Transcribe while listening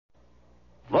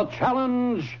The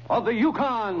Challenge of the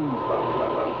Yukon.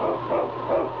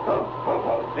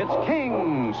 It's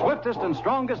King, swiftest and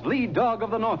strongest lead dog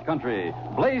of the North Country,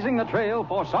 blazing the trail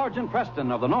for Sergeant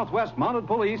Preston of the Northwest Mounted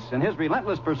Police in his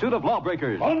relentless pursuit of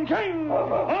lawbreakers. On, King!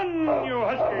 On, you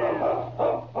huskies!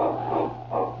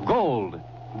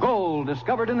 Gold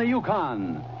discovered in the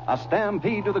Yukon. A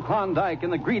stampede to the Klondike in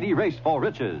the greedy race for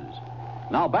riches.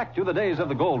 Now back to the days of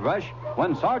the gold rush,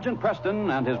 when Sergeant Preston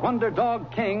and his wonder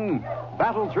dog King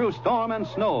battled through storm and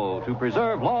snow to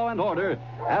preserve law and order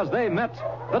as they met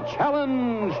the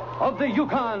Challenge of the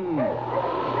Yukon.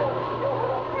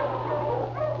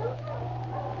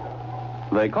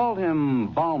 They called him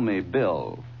Balmy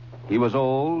Bill. He was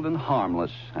old and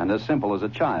harmless and as simple as a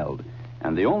child,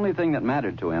 and the only thing that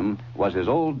mattered to him was his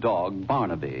old dog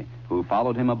Barnaby, who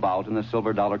followed him about in the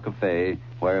Silver Dollar Cafe,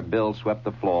 where Bill swept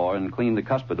the floor and cleaned the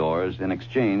cuspidors in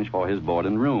exchange for his board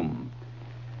and room.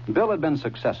 Bill had been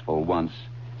successful once,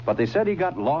 but they said he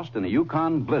got lost in a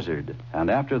Yukon blizzard, and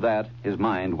after that, his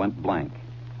mind went blank.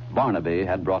 Barnaby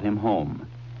had brought him home.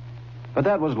 But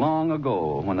that was long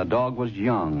ago, when the dog was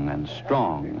young and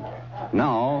strong.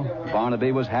 Now,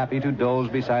 Barnaby was happy to doze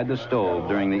beside the stove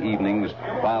during the evenings,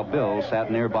 while Bill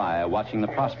sat nearby watching the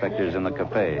prospectors in the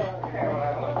cafe.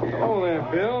 Oh there,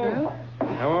 Bill.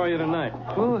 How are you tonight?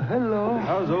 Oh, hello.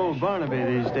 How's old Barnaby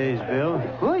these days, Bill?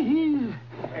 Oh, he's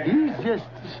just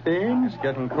the same. It's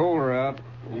getting colder out.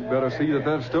 You better see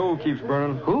that stove keeps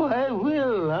burning. Oh, I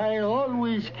will. I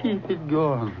always keep it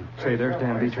going. Say, there's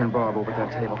Dan Beecher and Bob over at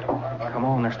that table. Come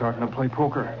on, they're starting to play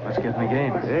poker. Let's get in the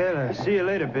game. Well, see you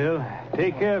later, Bill.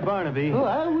 Take care, Barnaby. Oh,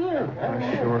 I will.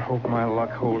 I sure hope my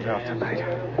luck holds out tonight.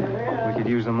 We could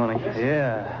use the money.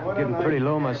 Yeah, I'm getting pretty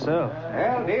low myself.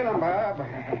 Well, deal 'em, Bob.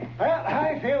 Well,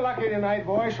 I feel lucky tonight,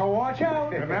 boys, so watch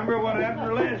out. Remember what happened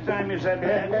the last time you said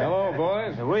that? Hello,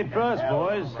 boys. Wait for us,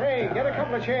 boys. Hey, get a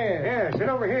couple of chairs. Yeah, sit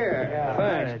over here.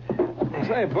 Thanks.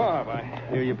 Say, Bob, I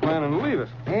hear you planning to leave us.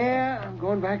 Yeah, I'm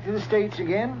going back to the States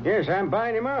again. Yes, I'm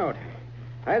buying him out.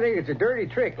 I think it's a dirty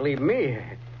trick leaving me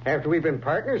after we've been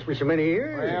partners for so many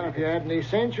years. Well, if you had any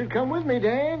sense, you'd come with me,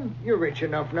 Dan. You're rich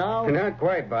enough now. Not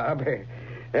quite, Bob.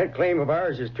 That claim of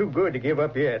ours is too good to give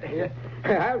up yet. Yeah.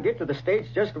 I'll get to the States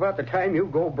just about the time you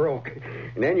go broke.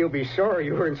 And then you'll be sorry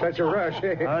you were in such a rush.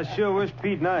 I sure wish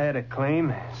Pete and I had a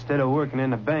claim instead of working in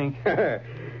the bank.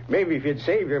 Maybe if you'd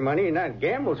save your money and not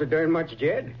gamble so darn much,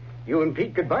 Jed, you and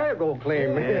Pete could buy a gold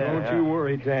claim. Yeah. Don't you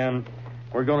worry, Dan.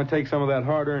 We're going to take some of that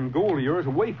hard-earned gold of yours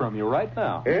away from you right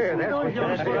now. Yeah, that's what you're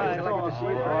That's saying. right. I'd like to see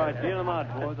it. All right, deal them out,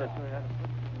 boys. That's right.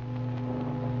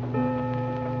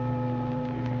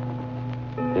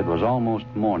 It was almost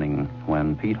morning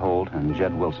when Pete Holt and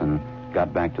Jed Wilson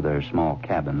got back to their small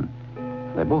cabin.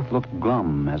 They both looked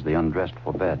glum as they undressed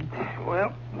for bed.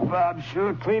 Well, Bob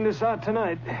sure cleaned us out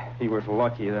tonight. He was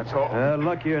lucky, that's all.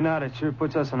 Lucky or not, it sure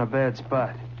puts us in a bad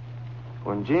spot.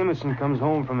 When Jameson comes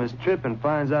home from his trip and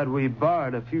finds out we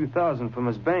borrowed a few thousand from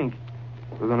his bank,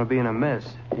 we're going to be in a mess.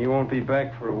 He won't be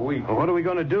back for a week. Well, what are we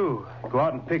going to do? Go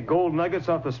out and pick gold nuggets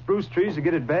off the spruce trees to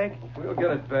get it back? We'll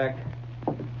get it back.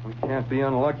 We can't be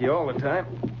unlucky all the time.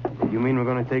 You mean we're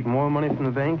going to take more money from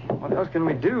the bank? What else can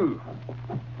we do?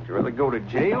 Would you rather go to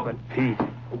jail? But, Pete,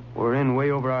 we're in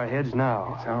way over our heads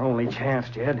now. It's our only chance,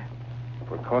 Jed. If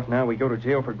we're caught now, we go to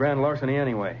jail for grand larceny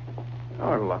anyway.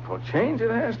 Our luck will change. It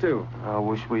has to. I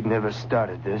wish we'd never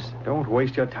started this. Don't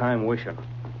waste your time wishing.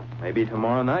 Maybe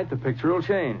tomorrow night the picture will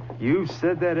change. You've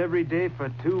said that every day for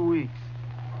 2 weeks.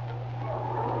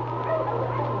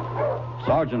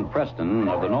 Sergeant Preston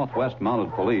of the Northwest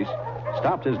Mounted Police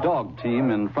stopped his dog team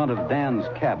in front of Dan's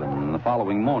cabin the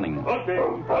following morning.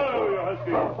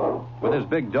 With his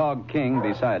big dog King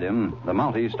beside him, the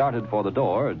Mountie started for the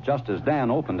door just as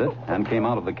Dan opened it and came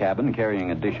out of the cabin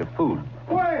carrying a dish of food.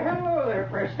 Why, hello there,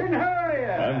 Preston. How are you?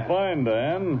 I'm fine,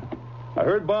 Dan. I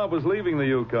heard Bob was leaving the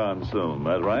Yukon soon.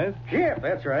 That right? Yep,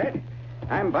 that's right.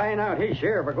 I'm buying out his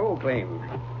share of a gold claim.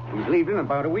 He's leaving in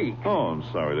about a week. Oh, I'm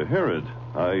sorry to hear it.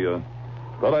 I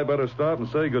thought I'd better stop and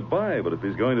say goodbye, but if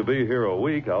he's going to be here a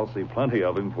week, I'll see plenty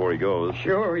of him before he goes.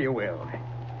 Sure you will.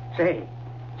 Say,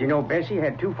 do you know Bessie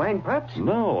had 2 fine pups?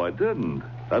 No, I didn't.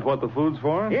 That what the food's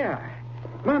for? Yeah.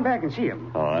 Come on back and see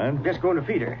him. All right. I'm just going to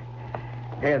feed her.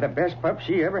 They're the best pups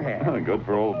she ever had. Good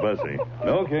for old Bessie.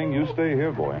 No, King, you stay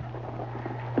here, boy.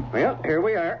 Well, here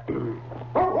we are.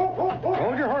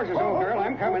 Hold your horses, old girl.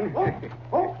 I'm coming.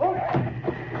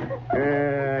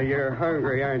 You're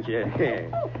hungry, aren't you?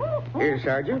 Here's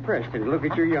Sergeant Preston. Look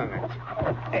at your young'uns.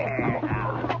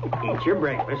 Eat your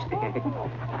breakfast.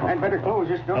 I'd better close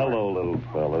this door. Hello, little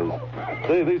fellas.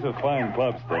 Say, these are fine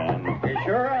pups, Dan. They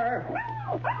sure are.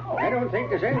 I don't think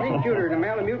there's anything cuter than a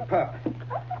Malamute pup.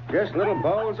 Just little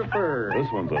balls of fur. This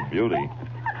one's a beauty.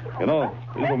 You know,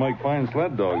 these will make fine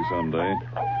sled dogs someday.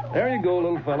 There you go,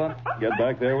 little fella. Get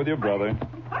back there with your brother.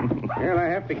 Well, I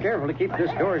have to be careful to keep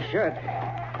this door shut.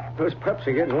 Those pups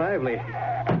are getting lively.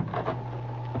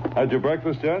 Had your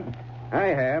breakfast yet? I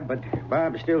have, but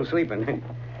Bob's still sleeping.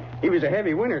 He was a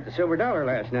heavy winner at the Silver Dollar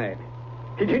last night.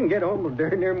 He didn't get home till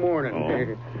darn near morning.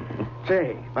 Oh.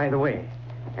 Say, by the way,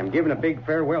 I'm giving a big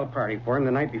farewell party for him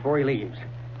the night before he leaves.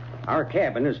 Our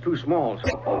cabin is too small,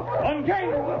 so...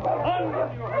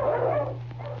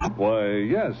 Why,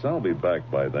 yes, I'll be back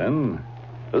by then.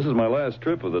 This is my last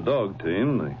trip with the dog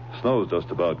team. The snow's just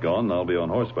about gone, and I'll be on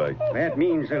horseback. That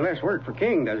means less work for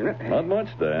King, doesn't it? Not much,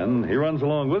 Dan. He runs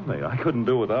along with me. I couldn't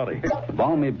do without him.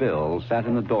 Balmy Bill sat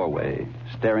in the doorway,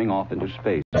 staring off into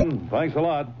space. Thanks a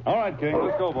lot. All right, King,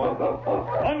 let's go, boy.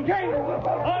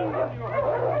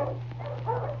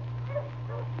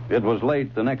 It was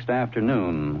late the next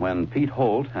afternoon when Pete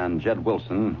Holt and Jed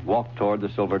Wilson walked toward the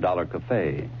Silver Dollar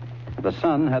Cafe. The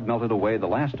sun had melted away the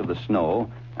last of the snow,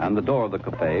 and the door of the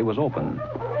cafe was open.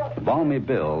 Balmy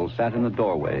Bill sat in the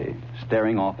doorway,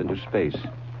 staring off into space.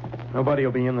 Nobody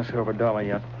will be in the Silver Dollar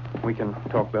yet. We can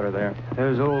talk better there.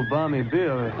 There's old Balmy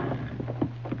Bill.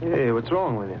 Hey, what's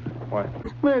wrong with him? What?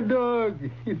 My dog.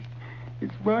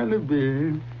 It's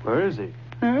Barnaby. Where is he?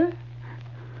 Huh?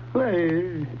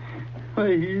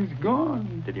 Why, he's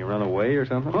gone. Did he run away or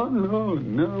something? Oh,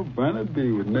 no.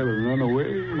 Barnaby would never run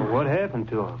away. Well, what happened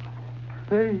to him?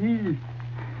 Hey,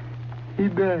 he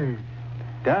died.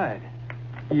 Died?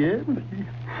 Yeah.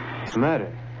 What's the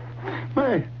matter?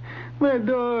 My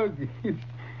dog.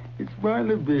 It's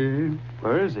Barnaby.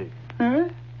 Where is he? Huh?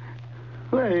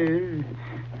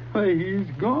 Why, he's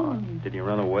gone. Did he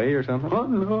run away or something?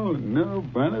 Oh, no.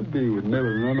 Barnaby would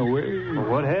never run away. Well,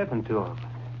 what happened to him?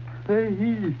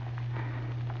 Hey,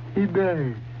 he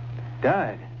died.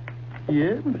 Died?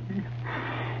 Yeah.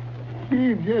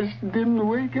 He just didn't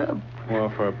wake up. Well,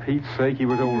 for Pete's sake, he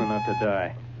was old enough to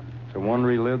die. It's a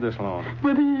wonder he lived this long.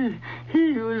 But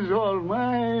he was all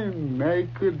mine. I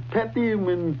could pet him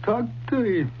and talk to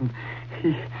him.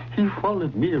 He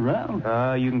followed me around.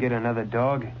 You can get another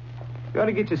dog. You ought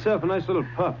to get yourself a nice little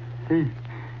pup.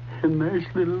 A nice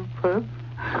little pup?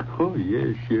 Oh,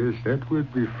 yes, that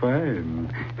would be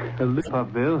fine. A little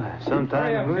Pup, Bill.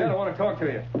 Sometime. I want to talk to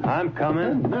you. I'm A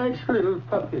coming. nice little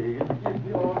puppy. It'd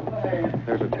be all fine.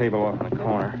 There's a table off in the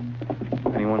corner.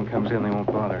 If anyone comes in, they won't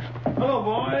bother us. Hello,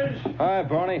 boys. Hi,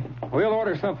 Barney. We'll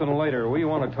order something later. We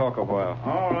want to talk a while.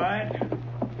 All right.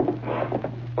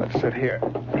 Let's sit here.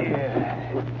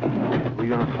 Yeah. We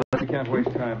gonna play? We can't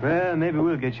waste time. Well, maybe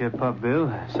we'll get you a pup,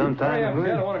 Bill. Sometime.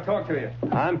 I want to talk to you.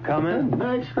 I'm A coming.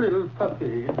 nice little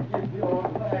puppy. It'd be all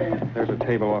fine. There's a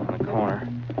table off in the corner.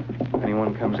 If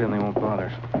anyone comes in, they won't bother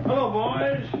us. Hello,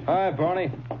 boys. Hi,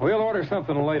 Barney. We'll order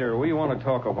something later. We want to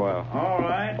talk a while. All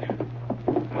right.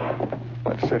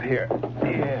 Let's sit here.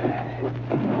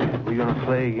 Yeah. We gonna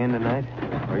play again tonight?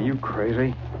 Are you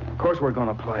crazy? Of course we're going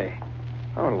to play.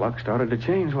 Our luck started to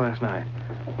change last night.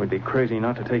 We'd be crazy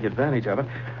not to take advantage of it.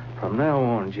 From now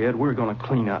on, Jed, we're going to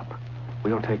clean up.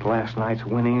 We'll take last night's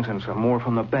winnings and some more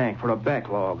from the bank for a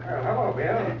backlog. Hello,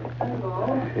 Bill.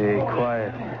 Hey,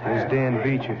 quiet. There's Dan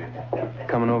Beecher.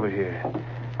 Coming over here.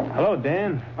 Hello,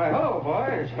 Dan. Why, hello,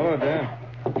 boys. Hello, Dan.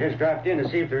 Just dropped in to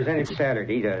see if there's any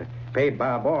Saturday to pay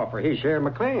Bob off for his share of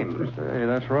my claims. Hey,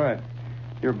 that's right.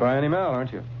 You're buying him out,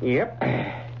 aren't you? Yep.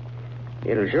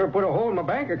 It'll sure put a hole in my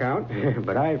bank account,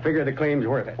 but I figure the claim's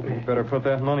worth it. You better put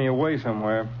that money away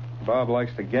somewhere. Bob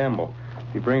likes to gamble.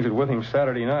 If he brings it with him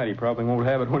Saturday night, he probably won't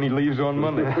have it when he leaves on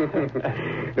Monday.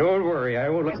 Don't worry, I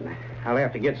won't. I'll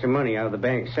have to get some money out of the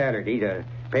bank Saturday to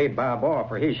pay Bob off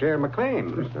for his share of my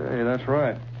claims. Hey, that's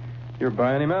right. You're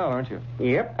buying him out, aren't you?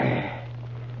 Yep.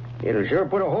 It'll sure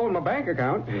put a hole in my bank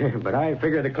account, but I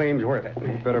figure the claim's worth it.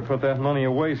 You better put that money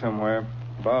away somewhere.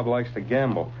 Bob likes to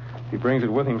gamble. If he brings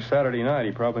it with him Saturday night,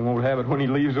 he probably won't have it when he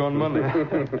leaves on Monday.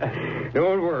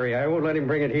 Don't worry, I won't let him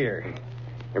bring it here.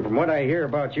 And from what I hear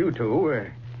about you two,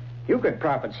 you could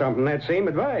profit some from that same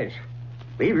advice.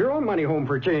 Leave your own money home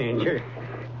for change.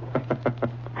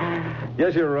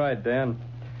 Yes, you're right, Dan.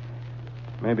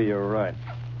 Maybe you're right.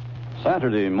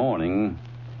 Saturday morning,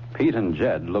 Pete and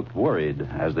Jed looked worried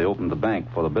as they opened the bank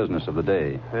for the business of the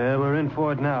day. Well, we're in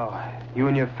for it now. You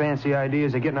and your fancy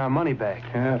ideas of getting our money back.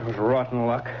 Yeah, it was rotten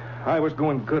luck. I was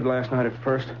going good last night at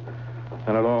first,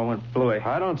 and it all went bluey.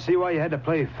 I don't see why you had to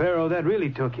play Pharaoh. That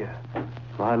really took you.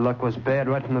 My luck was bad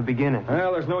right from the beginning.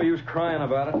 Well, there's no use crying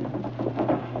about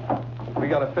it. We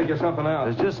got to figure something out.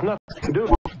 There's just nothing to do.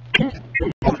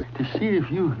 To see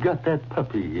if you got that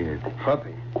puppy yet.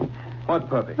 Puppy? What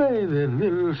puppy? Hey, the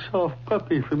little soft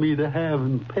puppy for me to have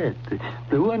and pet.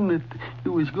 The one that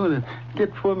you was going to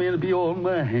get for me and be all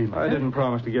mine. I didn't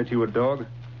promise to get you a dog.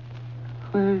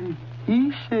 Well,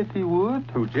 he said he would.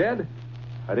 Who, Jed?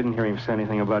 I didn't hear him say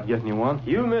anything about getting you one.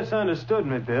 You misunderstood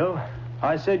me, Bill.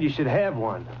 I said you should have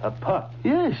one, a pup.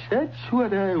 Yes, that's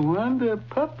what I want, a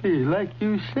puppy, like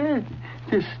you said.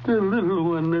 Just a little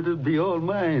one that'd be all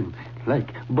mine.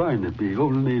 Like Barnaby,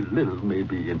 only little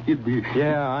maybe, and he'd be...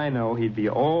 Yeah, I know. He'd be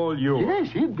all yours.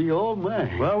 Yes, he'd be all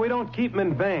mine. Well, we don't keep them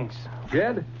in banks.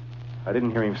 Jed? I didn't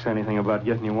hear him say anything about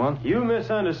getting you one. You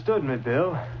misunderstood me,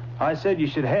 Bill. I said you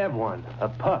should have one, a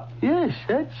pup. Yes,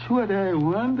 that's what I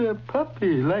want, a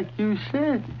puppy, like you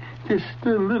said. Just a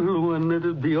little one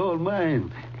that'd be all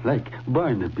mine. Like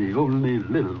Barnaby, only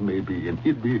little maybe, and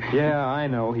he'd be... Yeah, I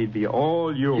know. He'd be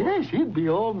all yours. Yes, he'd be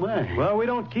all mine. Well, we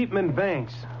don't keep them in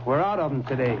banks. We're out of them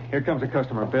today. Here comes a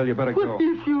customer, Bill. You better But go.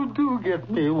 if you do get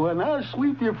me one, I'll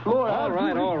sweep your floor. All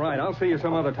right. I'll see you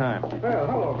some other time. Well,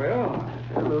 hello, Bill.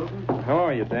 Hello. How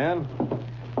are you, Dan?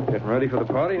 Getting ready for the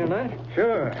party tonight?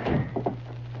 Sure.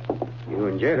 You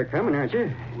and Jed are coming, aren't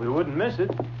you? We wouldn't miss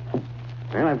it.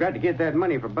 Well, I've got to get that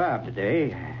money for Bob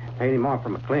today. Paid him off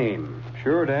from a claim.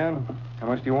 Sure, Dan. How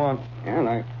much do you want? And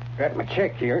I got my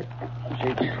check here.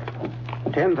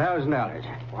 It's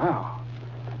 $10,000. Wow.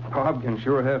 Bob can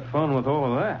sure have fun with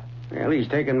all of that. Well, he's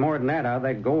taken more than that out of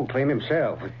that gold claim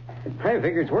himself. I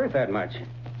figure it's worth that much.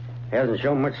 Hasn't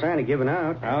shown much sign of giving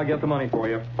out. I'll get the money for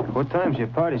you. What time's your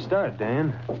party start,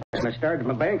 Dan? And I started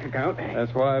my bank account.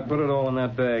 That's why I put it all in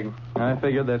that bag. I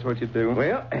figured that's what you'd do.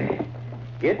 Well,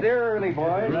 get there early,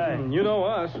 boys. Right. You know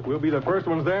us. We'll be the first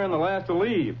ones there and the last to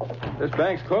leave. This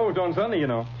bank's closed on Sunday, you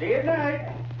know. See you at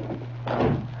night.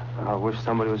 I wish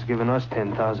somebody was giving us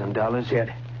 $10,000.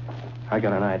 Jed, I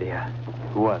got an idea.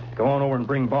 What? Go on over and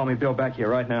bring Balmy Bill back here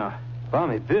right now.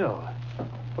 Balmy Bill?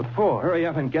 What for? Hurry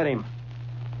up and get him.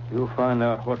 You'll find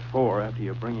out what for after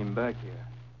you bring him back here.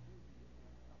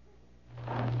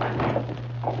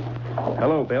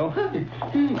 Hello, Bill.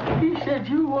 He said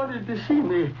you wanted to see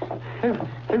me. Have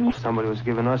you... Somebody was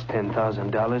giving us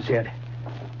 $10,000. Jed,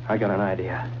 I got an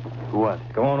idea. What?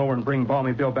 Go on over and bring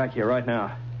Balmy Bill back here right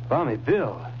now. Balmy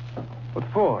Bill? What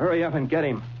for? Hurry up and get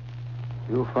him.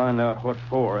 You'll find out what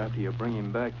for after you bring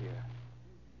him back here.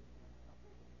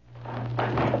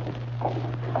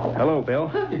 Hello, Bill.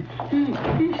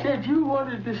 He said you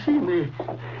wanted to see me.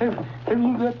 Have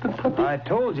you got the puppy? I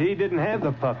told you he didn't have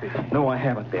the puppy. No, I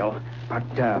haven't, Bill. But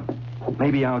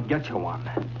maybe I'll get you one.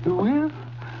 You will?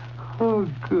 Oh,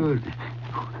 good.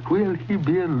 Will he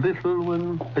be a little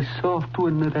one, a soft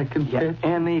one that I can pet?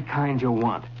 Any kind you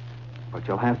want. But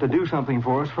you'll have to do something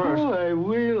for us first. Oh, I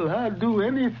will. I'll do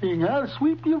anything. I'll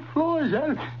sweep your floors.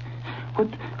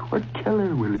 What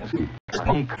color will it be?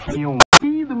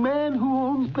 He the man who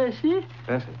owns Bessie?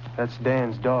 Bessie. That's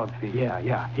Dan's dog thief.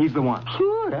 Yeah. He's the one.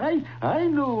 Sure, I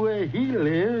know where he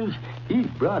lives. He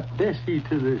brought Bessie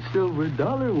to the Silver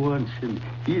Dollar once, and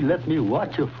he let me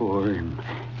watch her for him.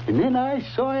 And then I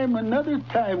saw him another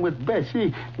time with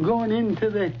Bessie going into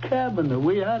the cabin the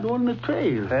way out on the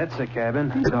trail. That's a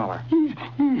cabin. $1.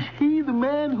 Is he the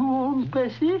man who owns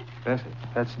Bessie? Bessie.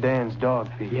 That's Dan's dog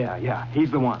thief. Yeah.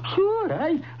 He's the one. Sure,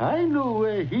 I know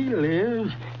where he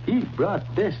lives. He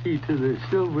brought Bessie to the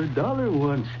Silver Dollar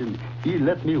once, and he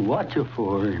let me watch her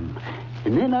for him.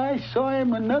 And then I saw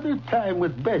him another time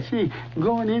with Bessie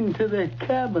going into the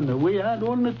cabin the way out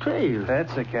on the trail.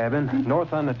 That's a cabin.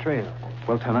 North on the trail.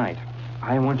 Well, tonight,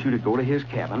 I want you to go to his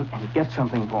cabin and get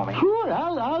something for me. Sure,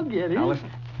 I'll get it. Now,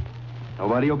 listen.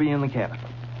 Nobody will be in the cabin.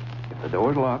 If the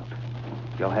door's locked,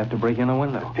 you'll have to break in a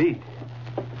window. Pete,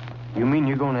 you mean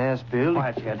you're going to ask Bill?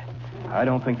 Quiet, Jed. I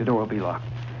don't think the door will be locked.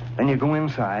 Then you go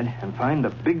inside and find the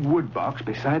big wood box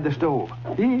beside the stove.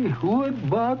 The wood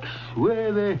box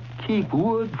where they keep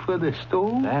wood for the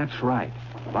stove? That's right.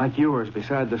 Like yours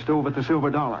beside the stove at the Silver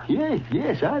Dollar.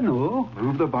 Yes, I know.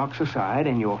 Move the box aside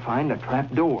and you'll find a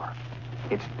trap door.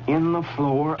 It's in the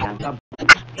floor and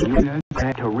the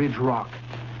back to Ridge Rock.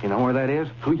 You know where that is?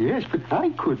 Oh, yes, but I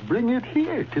could bring it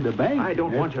here to the bank. I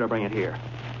don't want you to bring it here.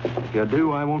 If you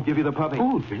do, I won't give you the puppy.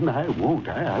 Oh, then I won't.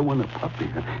 I want a puppy.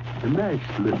 A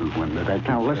nice little one that I can...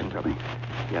 Now, listen to me.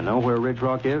 You know where Ridge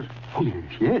Rock is? Oh,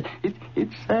 yes.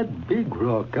 It's that big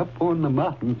rock up on the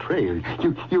mountain trail.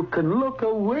 You can look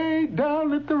away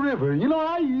down at the river. You know,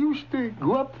 I used to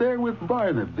go up there with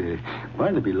Barnaby.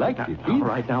 Barnaby liked it. All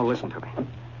right, now listen to me.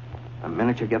 The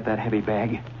minute you get that heavy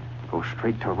bag, go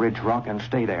straight to Ridge Rock and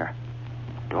stay there.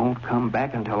 Don't come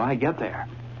back until I get there.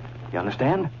 You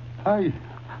understand?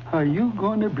 Are you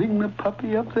going to bring the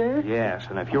puppy up there? Yes,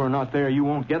 and if you're not there, you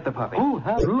won't get the puppy. Oh,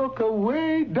 look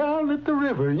away down at the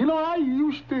river. You know, I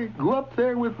used to go up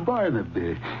there with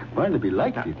Barnaby. Barnaby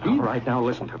liked it. All right, now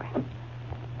listen to me.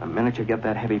 The minute you get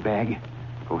that heavy bag,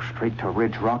 go straight to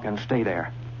Ridge Rock and stay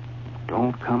there.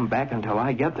 Don't come back until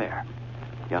I get there.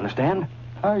 You understand?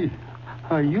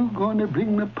 Are you going to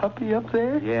bring the puppy up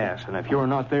there? Yes, and if you're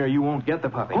not there, you won't get the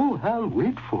puppy. Oh, I'll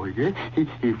wait for you.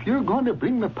 If you're going to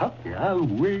bring the puppy, I'll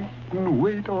wait and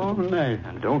wait all night.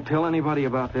 And don't tell anybody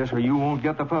about this or you won't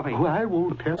get the puppy. Oh, I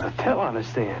won't tell. Tell on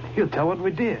us, Dan. He'll tell what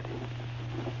we did.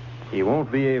 He won't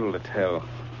be able to tell.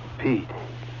 Pete,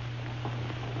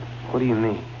 what do you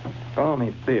mean?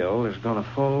 Balmy Bill is going to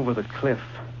fall over the cliff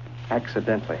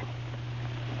accidentally.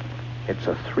 It's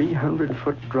a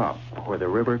 300-foot drop where the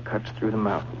river cuts through the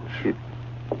mountains.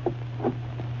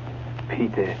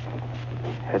 Pete,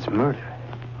 that's murder.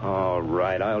 All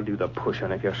right, I'll do the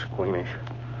pushing if you're squeamish.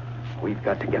 We've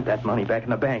got to get that money back in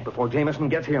the bank before Jameson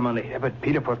gets here Monday. Yeah, but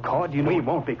Peter, if we're caught, you know... We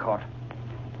won't be caught.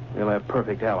 We'll have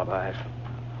perfect alibis.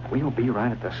 We'll be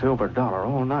right at the Silver Dollar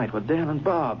all night with Dan and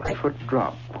Bob. A foot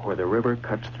drop where the river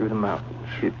cuts through the mountains.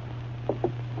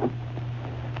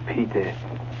 Pete,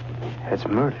 that's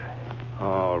murder.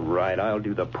 All right, I'll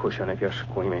do the pushing if you're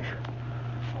squeamish.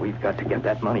 We've got to get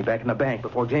that money back in the bank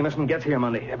before Jameson gets here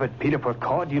Monday. Yeah, but Peter, if we're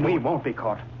caught, you know... We won't be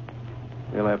caught.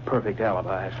 We'll have perfect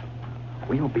alibis.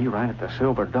 We'll be right at the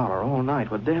Silver Dollar all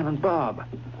night with Dan and Bob.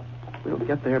 We'll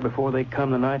get there before they come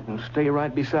tonight and stay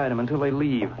right beside them until they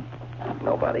leave.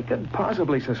 Nobody could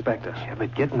possibly suspect us. Yeah,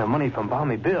 but getting the money from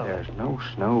Balmy Bill... There's no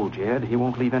snow, Jed. He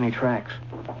won't leave any tracks.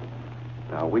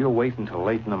 Now, we'll wait until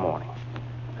late in the morning.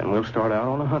 Then we'll start out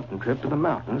on a hunting trip to the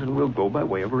mountains, and we'll go by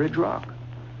way of Ridge Rock.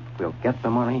 We'll get the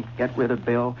money, get rid of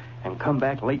Bill, and come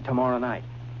back late tomorrow night,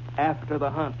 after the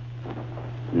hunt.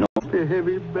 No. The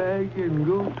heavy bag and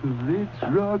go to Ridge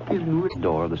Rock and wait.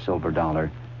 Door of the Silver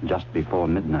Dollar just before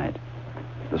midnight.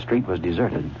 The street was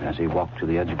deserted as he walked to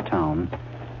the edge of town,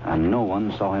 and no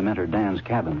one saw him enter Dan's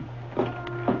cabin.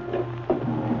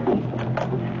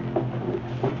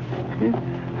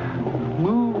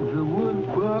 Move the wood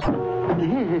box.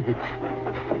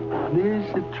 There's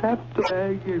a trap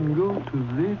bag and go to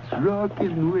Ridge Rock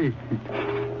and wait.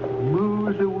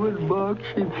 Move the wood box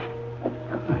and...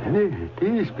 There it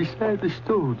is beside the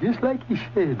stove, just like he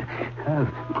said. I'll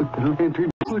put the lantern,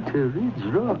 go to Ridge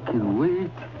Rock and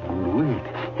wait,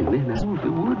 and then I'll move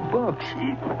the wood box.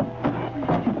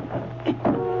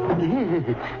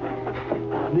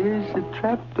 There's the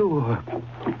trap door.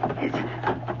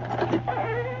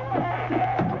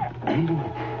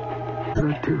 Go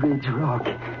to Ridge Rock.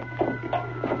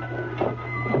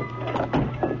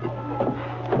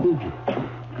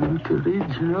 Go to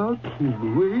Ridge Rock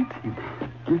and wait and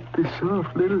get the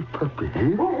soft little puppy.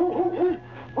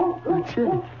 What's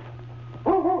that?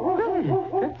 Hey,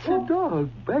 that's a dog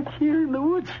back here in the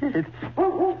woodshed.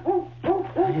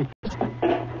 Hey.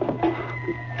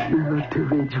 Now to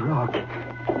Ridge Rock.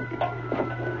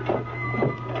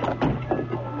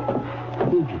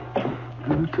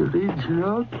 Go to Ridge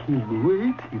Rock and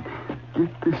wait and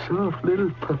get the soft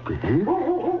little puppy.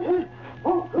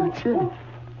 What's that?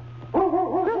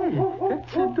 Hey,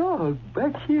 that's a dog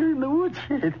back here in the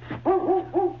woodshed.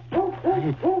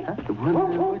 Hey, I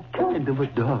wonder what kind of a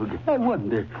dog. I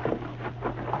wonder.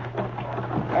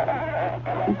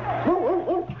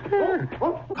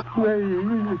 Well,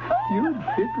 you'd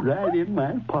fit right in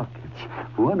my pockets.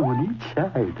 One on each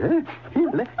side, huh?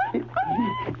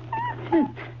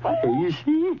 Hey, you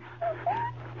see?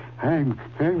 I'm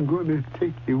going to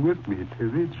take you with me to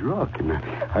Ridge Rock, and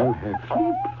I'll have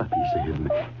 3 puppies in,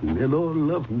 and they'll all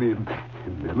love me, and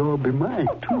they'll all be mine,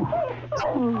 too.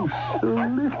 Oh, so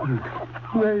little.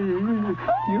 Well,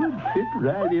 you'd fit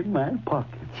right in my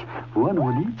pockets. One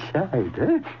on each side,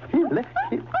 huh?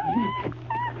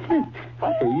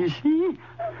 Hey, you see?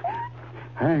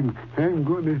 I'm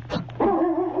going to...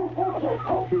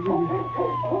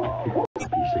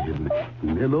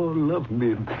 And they'll all love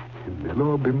me, and they'll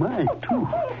all be mine, too.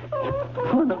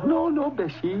 Oh, no,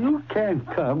 Bessie, you can't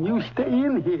come. You stay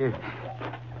in here.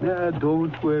 Now,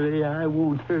 don't worry, I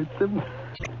won't hurt them.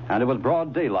 And it was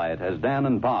broad daylight as Dan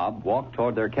and Bob walked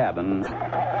toward their cabin.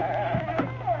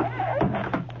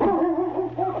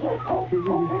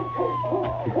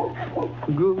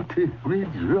 Go to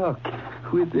Ridge Rock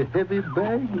with the heavy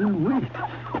bag and wait.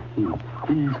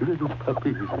 These little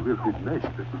puppies will be nice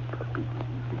little puppies.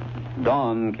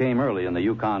 Dawn came early in the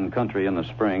Yukon country in the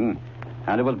spring,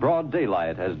 and it was broad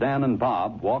daylight as Dan and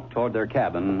Bob walked toward their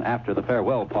cabin after the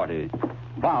farewell party.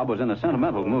 Bob was in a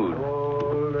sentimental mood.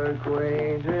 All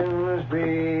acquaintance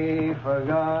be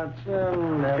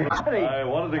forgotten. I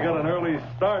wanted to get an early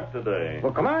start today.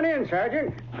 Well, come on in,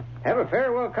 Sergeant. Have a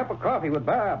farewell cup of coffee with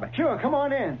Bob. Sure, come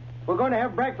on in. We're going to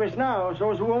have breakfast now, so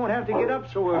we won't have to get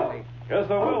up so early. Guess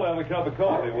I will have a cup of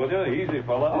coffee, will you? Easy,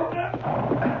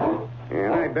 fella.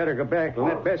 And I'd better go back and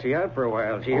let Bessie out for a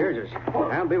while. She hears us.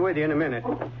 I'll be with you in a minute.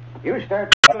 You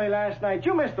start Early last night.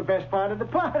 You missed the best part of the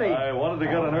party. I wanted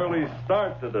to get an early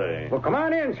start today. Well, come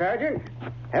on in, Sergeant.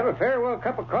 Have a farewell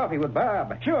cup of coffee with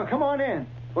Bob. Sure, come on in.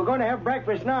 We're going to have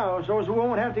breakfast now, so we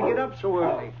won't have to get up so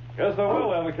early. Guess I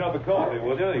will have a cup of coffee,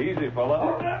 will you? Easy,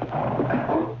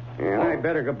 fella. And I'd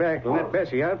better go back and let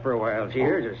Bessie out for a while. She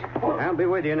hears us. I'll be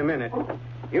with you in a minute.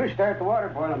 You start the water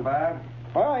boiling, Bob.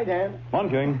 All right, Dan. Come on,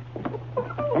 King.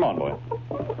 Come on, boy.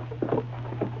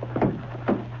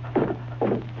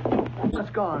 It's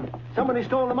gone. Somebody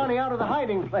stole the money out of the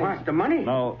hiding place. What's the money?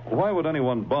 Now, why would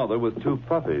anyone bother with two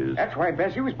puppies? That's why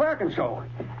Bessie was barking so.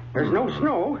 There's no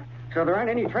snow, so there aren't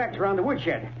any tracks around the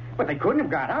woodshed. But they couldn't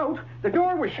have got out. The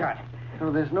door was shut.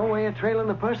 So there's no way of trailing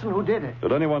the person who did it.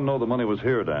 Did anyone know the money was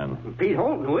here, Dan? Pete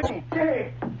Holt knew it.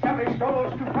 Hey, somebody stole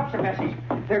those 2 pups of Bessie's.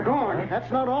 They're gone.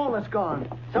 That's not all that's gone.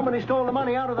 Somebody stole the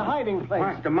money out of the hiding place.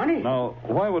 What's the money? Now,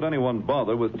 why would anyone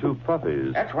bother with two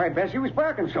puppies? That's why Bessie was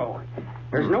barking so.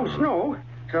 There's no snow,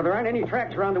 so there aren't any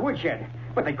tracks around the woodshed.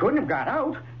 But they couldn't have got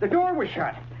out. The door was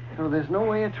shut. So there's no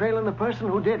way of trailing the person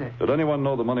who did it. Did anyone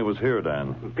know the money was here,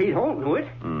 Dan? Pete Holt knew it.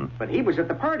 But he was at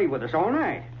the party with us all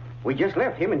night. We just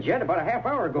left him and Jed about a half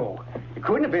hour ago. It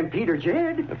couldn't have been Pete or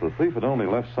Jed. If the thief had only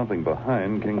left something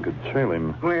behind, King could trail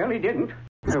him. Well, he didn't.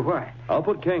 So what? I'll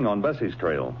put King on Bessie's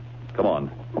trail. Come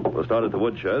on. We'll start at the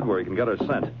woodshed where he can get her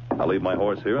scent. I'll leave my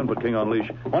horse here and put King on leash.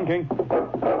 Come on, King.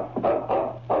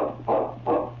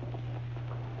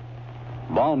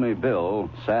 Balmy Bill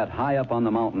sat high up on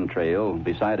the mountain trail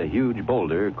beside a huge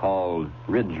boulder called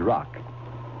Ridge Rock.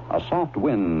 A soft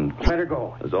wind. Let her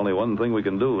go. There's only one thing we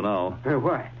can do now.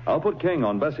 What? I'll put King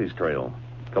on Bessie's trail.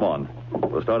 Come on.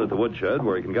 We'll start at the woodshed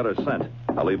where he can get her scent.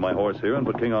 I'll leave my horse here and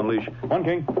put King on leash. Come on,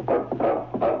 King.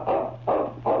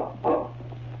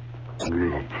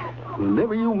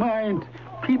 Never you mind.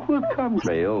 People come.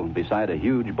 Trail beside a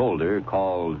huge boulder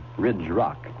called Ridge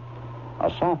Rock. A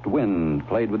soft wind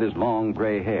played with his long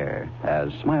gray hair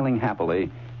as, smiling happily,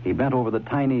 he bent over the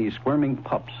tiny, squirming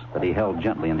pups that he held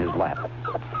gently in his lap.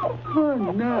 Oh,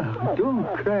 no, don't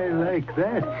cry like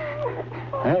that.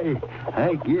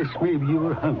 I guess maybe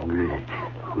you're hungry.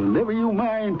 Well, never you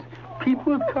mind.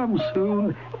 People come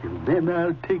soon, and then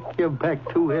I'll take you back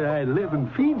to where I live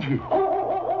and feed you.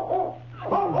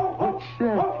 What's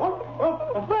that?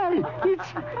 Why,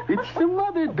 it's the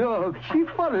mother dog. She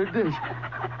followed us.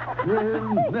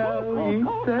 Well, now,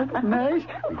 ain't that nice?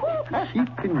 She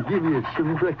can give you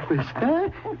some breakfast, huh?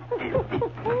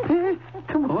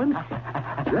 Come on.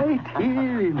 Right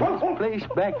here in this place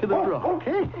back of the rock,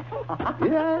 eh?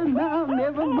 Yeah, now,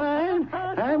 never mind.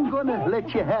 I'm going to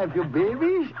let you have your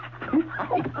babies.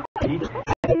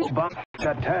 Bob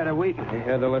got tired of waiting. He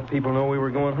had to let people know we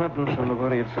were going hunting so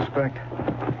nobody would suspect.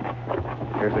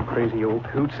 There's the crazy old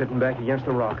coot sitting back against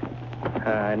the rock.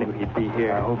 I knew he'd be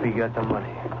here. I hope he got the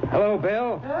money. Hello,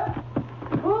 Bill.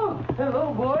 Oh,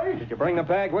 hello, boys. Did you bring the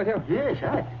bag with you? Yes,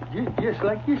 just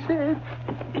like you said.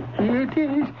 Here it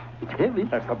is. It's heavy.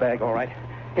 That's the bag, all right.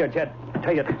 Here, Jed,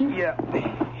 take it. Yeah,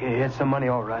 it's the money,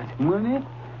 all right. Money?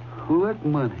 What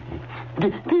money?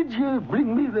 Did you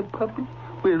bring me the puppy?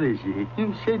 Where is he?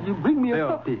 You said you bring me a Bill,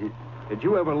 puppy. Did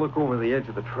you ever look over the edge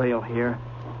of the trail here?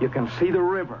 You can see the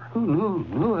river. Oh,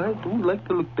 no, I don't like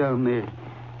to look down there.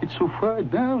 It's so far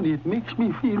down, it makes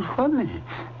me feel funny.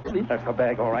 That's the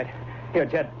bag, all right. Here,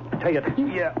 Jed, take it.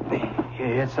 Yeah,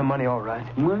 it's the money, all right.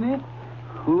 Money?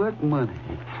 What money?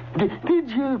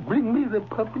 Did you bring me the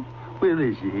puppy? Where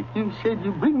is he? You said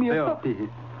you bring me a Bill, puppy.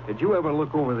 Did you ever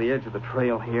look over the edge of the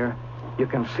trail here? You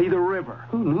can see the river.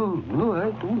 Oh, no, I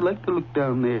don't like to look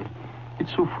down there.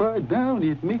 It's so far down,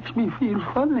 it makes me feel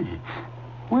funny.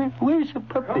 Where's the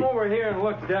puppy? Come over here and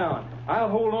look down. I'll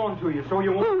hold on to you so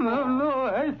you won't... Oh, no,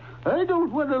 I don't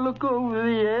want to look over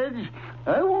the edge.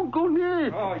 I won't go near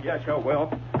it. Oh, yes, you will.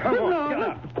 Come on, get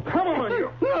up. Come on, you.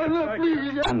 No,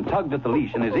 please. And tugged at the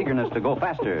leash in his eagerness to go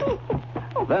faster.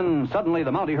 Then suddenly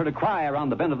the Mountie heard a cry around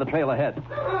the bend of the trail ahead.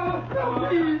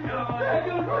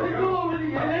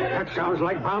 That sounds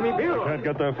like Balmy Bill. Can't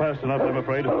get there fast enough, I'm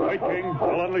afraid. Wait, King.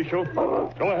 I'll unleash you.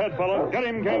 Go ahead, fellow. Get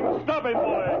him, King. Stop him,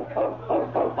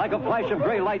 boy. Like a flash of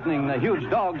gray lightning, the huge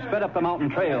dog sped up the mountain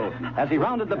trail. As he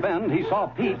rounded the bend, he saw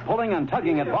Pete pulling and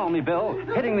tugging at Balmy Bill,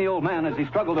 hitting the old man as he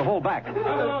struggled to hold back.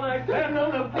 Stand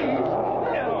on the feet.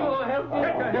 Help me.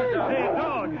 Hey,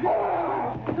 dog.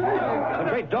 The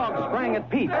great dog sprang at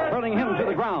Pete, hurling him to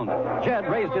the ground. Jed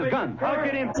raised his gun. I'll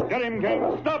get him. Get him,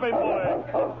 King. Stop him,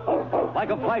 boy. Like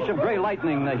a flash of gray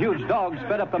lightning, the huge dog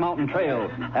sped up the mountain trail.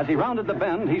 As he rounded the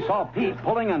bend, he saw Pete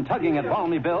pulling and tugging at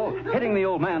Balmy Bill, hitting the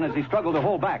old man as he struggled to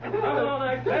hold back.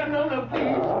 Stand on the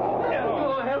feet.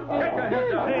 Go help me.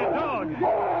 Hey, dog.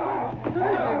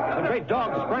 The great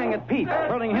dog sprang at Pete,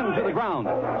 hurling him to the ground.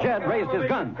 Jed raised his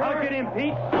gun. I'll get him,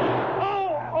 Pete.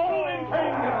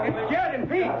 It's Jed and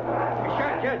Pete. You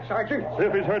shot Jed, Sergeant. See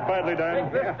if he's hurt badly,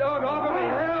 Dan. This dog off of me,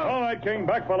 help. All right, King.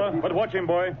 Back, fella. But watch him,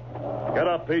 boy. Get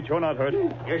up, Pete. You're not hurt.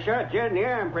 You shot Jed in the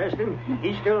arm, Preston.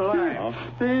 He's still alive.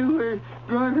 They were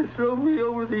going to throw me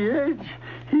over the edge.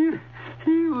 He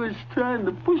was trying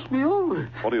to push me over.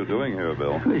 What are you doing here,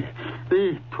 Bill?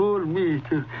 They told me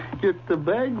to get the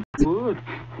bag full.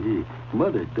 The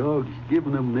mother dog's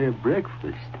giving them their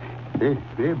breakfast.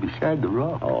 They're beside the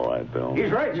rock. All right, Bill.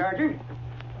 He's right, Sergeant.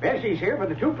 Bessie's here for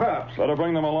the two pups. Better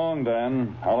bring them along,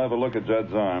 Dan. I'll have a look at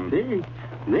Jed's arm.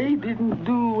 They didn't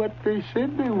do what they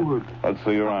said they would. Let's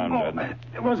see your arm, Jed.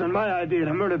 It wasn't my idea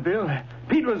to murder Bill.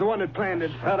 Pete was the one that planned it.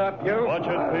 Shut up, you. Watch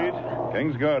it, Pete.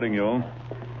 King's guarding you.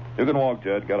 You can walk,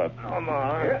 Jed. Get up. Come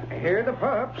on. Here are the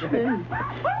pups.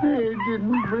 They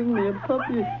didn't bring me a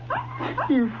puppy.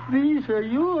 If these are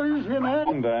yours, then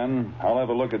Dan, I'll have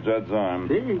a look at Jed's arm.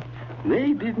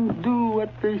 They didn't do what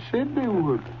they said they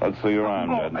would. Let's see your arm,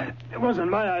 Jed. It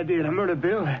wasn't my idea to murder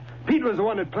Bill. Pete was the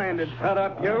one that planned it. Shut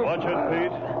up, you. Watch it,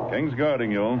 Pete. King's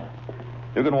guarding you.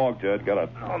 You can walk, Jed. Get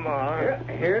up. Come on.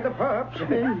 Here are the pups.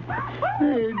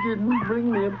 They didn't bring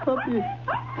me a puppy.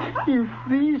 If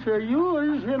these are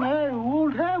yours, then I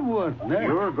won't have one.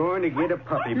 You're going to get a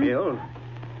puppy, Bill.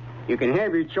 You can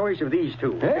have your choice of these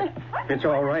two. Eh? If it's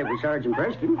all right with Sergeant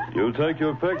Preston. You take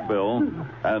your pick, Bill,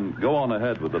 and go on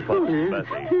ahead with the pups,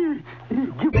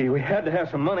 Bessie. We had to have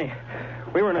some money.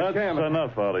 We were in a That's jam.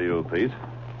 enough out of you, Pete.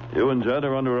 You and Jed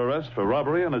are under arrest for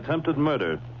robbery and attempted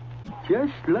murder.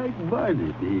 Just like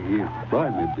Barnaby. If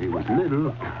Barnaby was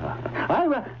little.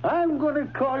 I'm going to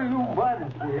call you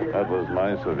Barnaby. That was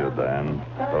nice of you, Dan.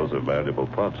 Those are valuable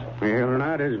pups. Well,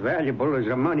 not as valuable as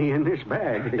the money in this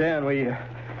bag. Dan, we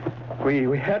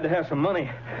had to have some money.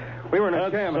 We were in a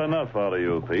That's jam. enough out of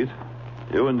you, Pete.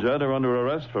 You and Jed are under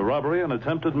arrest for robbery and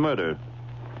attempted murder.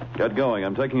 Get going.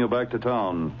 I'm taking you back to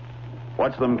town.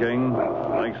 Watch them, King.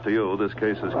 Thanks to you, this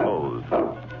case is closed.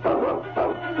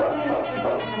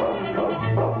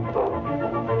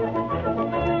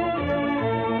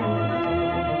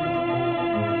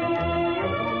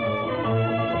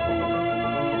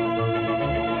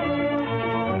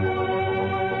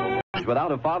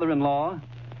 Without a father-in-law?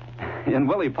 In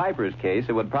Willie Piper's case,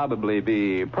 it would probably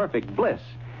be perfect bliss.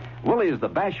 Willie is the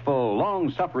bashful,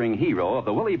 long-suffering hero of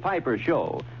the Willie Piper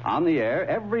Show, on the air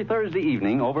every Thursday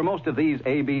evening over most of these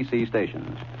ABC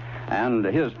stations. And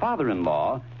his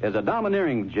father-in-law is a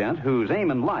domineering gent whose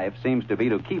aim in life seems to be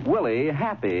to keep Willie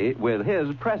happy with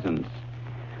his presence.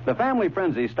 The family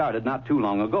frenzy started not too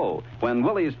long ago when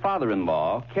Willie's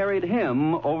father-in-law carried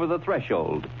him over the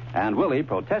threshold, and Willie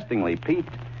protestingly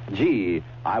peeped, "Gee,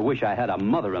 I wish I had a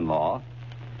mother-in-law."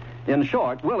 In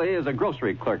short, Willie is a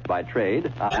grocery clerk by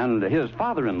trade, and his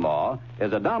father-in-law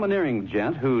is a domineering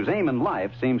gent whose aim in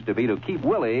life seems to be to keep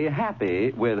Willie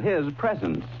happy with his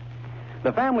presence.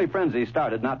 The family frenzy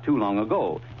started not too long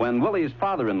ago when Willie's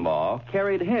father-in-law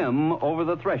carried him over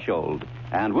the threshold,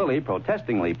 and Willie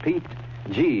protestingly peeped,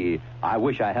 "Gee, I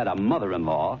wish I had a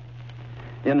mother-in-law."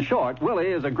 In short, Willie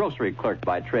is a grocery clerk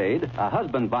by trade, a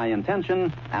husband by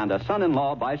intention, and a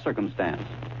son-in-law by circumstance.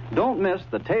 Don't miss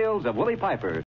the Tales of Willie Piper,